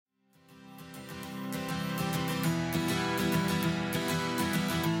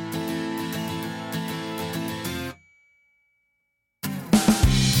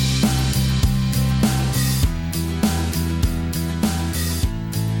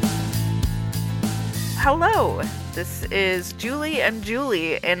Hello, this is Julie and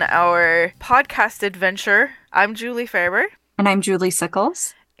Julie in our podcast adventure. I'm Julie Faber. And I'm Julie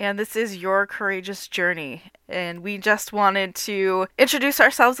Sickles. And this is Your Courageous Journey. And we just wanted to introduce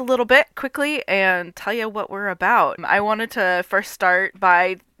ourselves a little bit quickly and tell you what we're about. I wanted to first start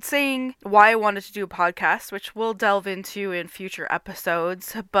by saying why I wanted to do a podcast, which we'll delve into in future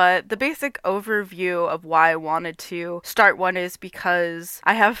episodes. But the basic overview of why I wanted to start one is because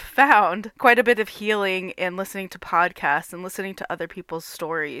I have found quite a bit of healing in listening to podcasts and listening to other people's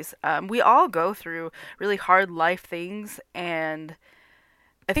stories. We all go through really hard life things, and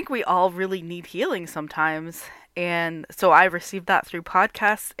I think we all really need healing sometimes. And so I received that through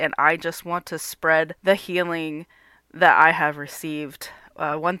podcasts, and I just want to spread the healing that I have received.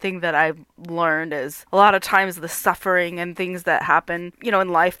 One thing that I've learned is a lot of times the suffering and things that happen, in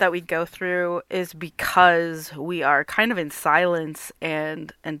life that we go through is because we are kind of in silence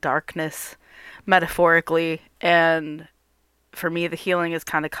and darkness, metaphorically. And for me, the healing has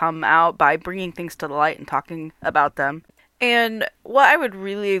kind of come out by bringing things to the light and talking about them. And what I would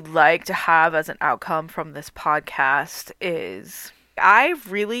really like to have as an outcome from this podcast is I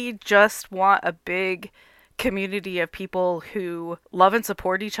really just want a big community of people who love and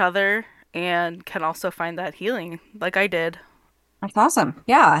support each other and can also find that healing like I did. That's awesome.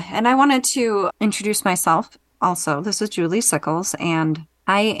 Yeah. And I wanted to introduce myself also. This is Julie Sickles, and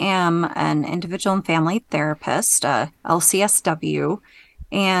I am an individual and family therapist, LCSW.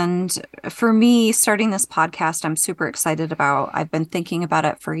 And for me, starting this podcast, I'm super excited about. I've been thinking about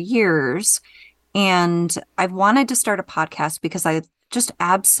it for years, and I've wanted to start a podcast because I just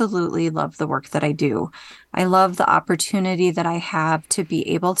absolutely love the work that I do. I love the opportunity that I have to be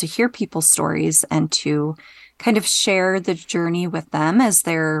able to hear people's stories and to kind of share the journey with them as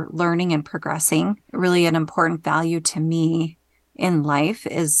they're learning and progressing. Really, an important value to me in life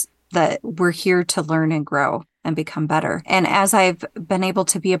is that we're here to learn and grow and become better. And as I've been able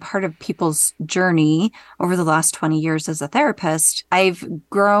to be a part of people's journey over the last 20 years as a therapist, I've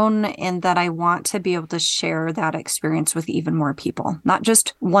grown in that I want to be able to share that experience with even more people, not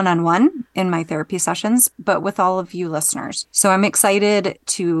just one-on-one in my therapy sessions, but with all of you listeners. So I'm excited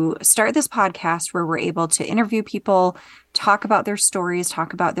to start this podcast where we're able to interview people, talk about their stories,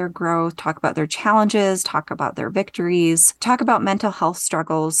 talk about their growth, talk about their challenges, talk about their victories, talk about mental health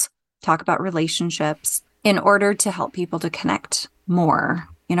struggles, talk about relationships, in order to help people to connect more.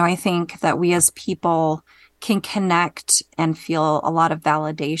 I think that we as people can connect and feel a lot of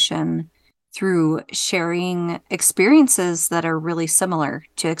validation through sharing experiences that are really similar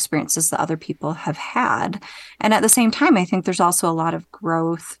to experiences that other people have had. And at the same time, I think there's also a lot of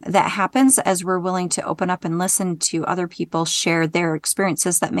growth that happens as we're willing to open up and listen to other people share their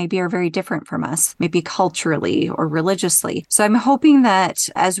experiences that maybe are very different from us, maybe culturally or religiously. So I'm hoping that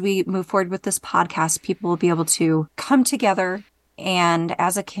as we move forward with this podcast, people will be able to come together and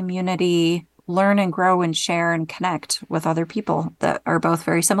as a community learn and grow and share and connect with other people that are both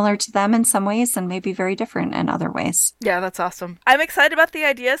very similar to them in some ways and maybe very different in other ways. Yeah, that's awesome. I'm excited about the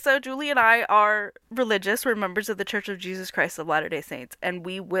idea. So Julie and I are religious. We're members of the Church of Jesus Christ of Latter-day Saints, and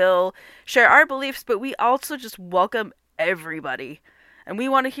we will share our beliefs, but we also just welcome everybody. And we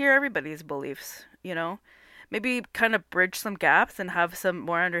want to hear everybody's beliefs, Maybe kind of bridge some gaps and have some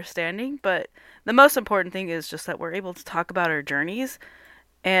more understanding. But the most important thing is just that we're able to talk about our journeys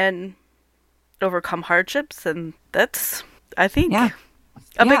and overcome hardships, and that's, I think, a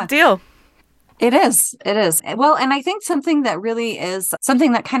big deal. It is. Well, and I think something that really is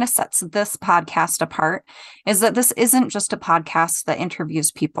something that kind of sets this podcast apart is that this isn't just a podcast that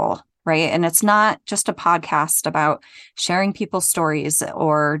interviews people, right? And it's not just a podcast about sharing people's stories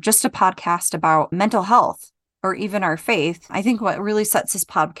or just a podcast about mental health or even our faith. I think what really sets this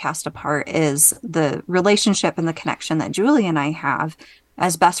podcast apart is the relationship and the connection that Julie and I have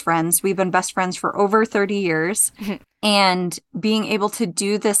as best friends. We've been best friends for over 30 years. And being able to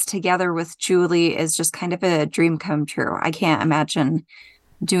do this together with Julie is just kind of a dream come true. I can't imagine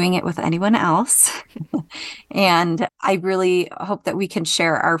doing it with anyone else. And I really hope that we can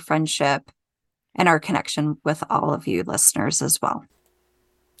share our friendship and our connection with all of you listeners as well.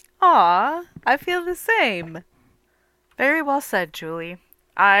 Aw, I feel the same. Very well said, Julie.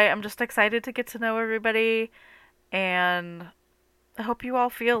 I am just excited to get to know everybody, and I hope you all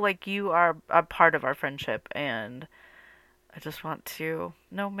feel like you are a part of our friendship, and I just want to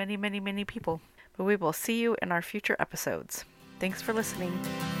know many, many, many people. But we will see you in our future episodes. Thanks for listening.